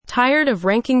Tired of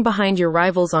ranking behind your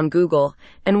rivals on Google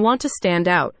and want to stand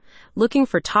out? Looking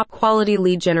for top-quality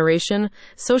lead generation,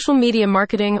 social media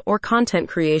marketing, or content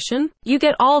creation? You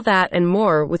get all that and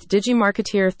more with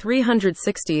DigiMarketeer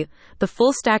 360, the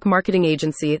full-stack marketing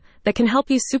agency that can help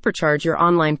you supercharge your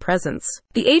online presence.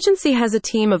 The agency has a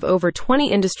team of over 20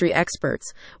 industry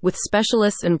experts with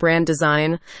specialists in brand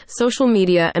design, social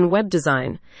media, and web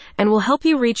design, and will help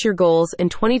you reach your goals in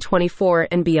 2024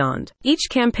 and beyond. Each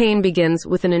campaign begins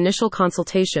with an initial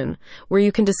consultation where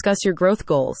you can discuss your growth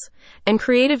goals, and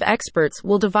creative experts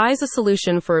will devise a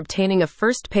solution for obtaining a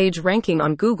first-page ranking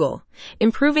on Google,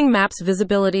 improving Maps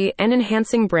visibility, and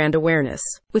enhancing brand awareness.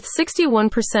 With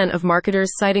 61% of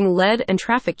marketers citing lead and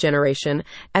traffic generation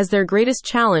as their greatest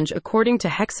challenge according to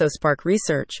Hexospark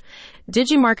research,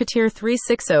 DigiMarketeer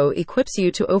 360 equips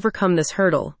you to overcome this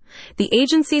hurdle. The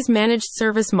agency's managed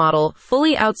service model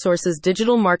fully outsources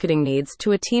digital marketing needs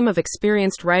to a team of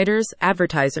experienced writers,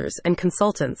 advertisers, and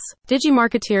consultants.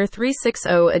 DigiMarketeer 360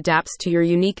 adapts to your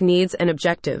unique needs and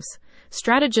objectives.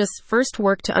 Strategists first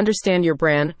work to understand your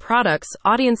brand, products,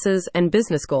 audiences, and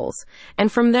business goals,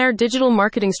 and from there, digital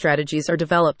marketing strategies are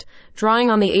developed, drawing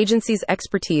on the agency's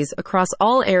expertise across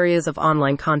all areas of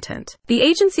online content. The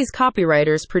agency's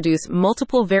copywriters produce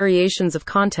multiple variations of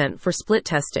content for split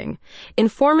testing,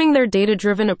 informing their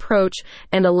data-driven approach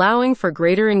and allowing for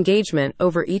greater engagement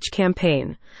over each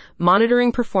campaign.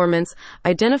 Monitoring performance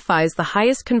identifies the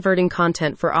highest converting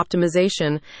content for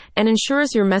optimization and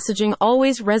ensures your messaging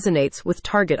always resonates with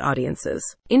target audiences.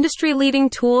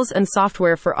 Industry-leading tools and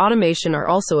software for automation are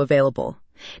also available.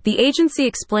 The agency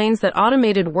explains that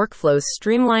automated workflows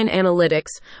streamline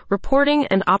analytics, reporting,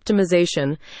 and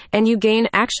optimization, and you gain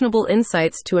actionable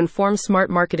insights to inform smart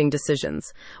marketing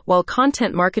decisions. While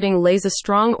content marketing lays a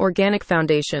strong organic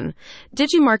foundation,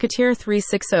 DigiMarketeer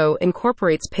 360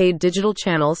 incorporates paid digital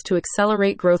channels to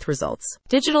accelerate growth results.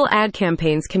 Digital ad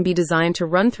campaigns can be designed to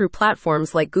run through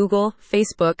platforms like Google,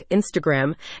 Facebook,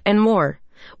 Instagram, and more.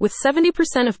 With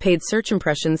 70% of paid search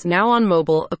impressions now on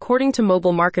mobile, according to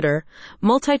Mobile Marketer,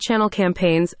 multi-channel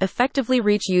campaigns effectively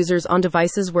reach users on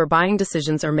devices where buying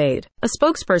decisions are made. A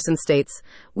spokesperson states,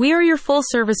 "We are your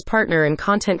full-service partner in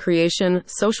content creation,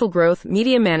 social growth,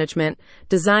 media management,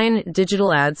 design,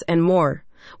 digital ads, and more.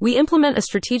 We implement a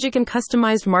strategic and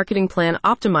customized marketing plan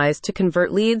optimized to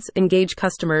convert leads, engage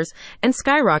customers, and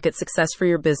skyrocket success for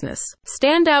your business.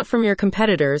 Stand out from your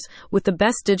competitors with the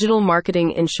best digital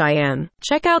marketing in Cheyenne."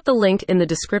 Check out the link in the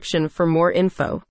description for more info.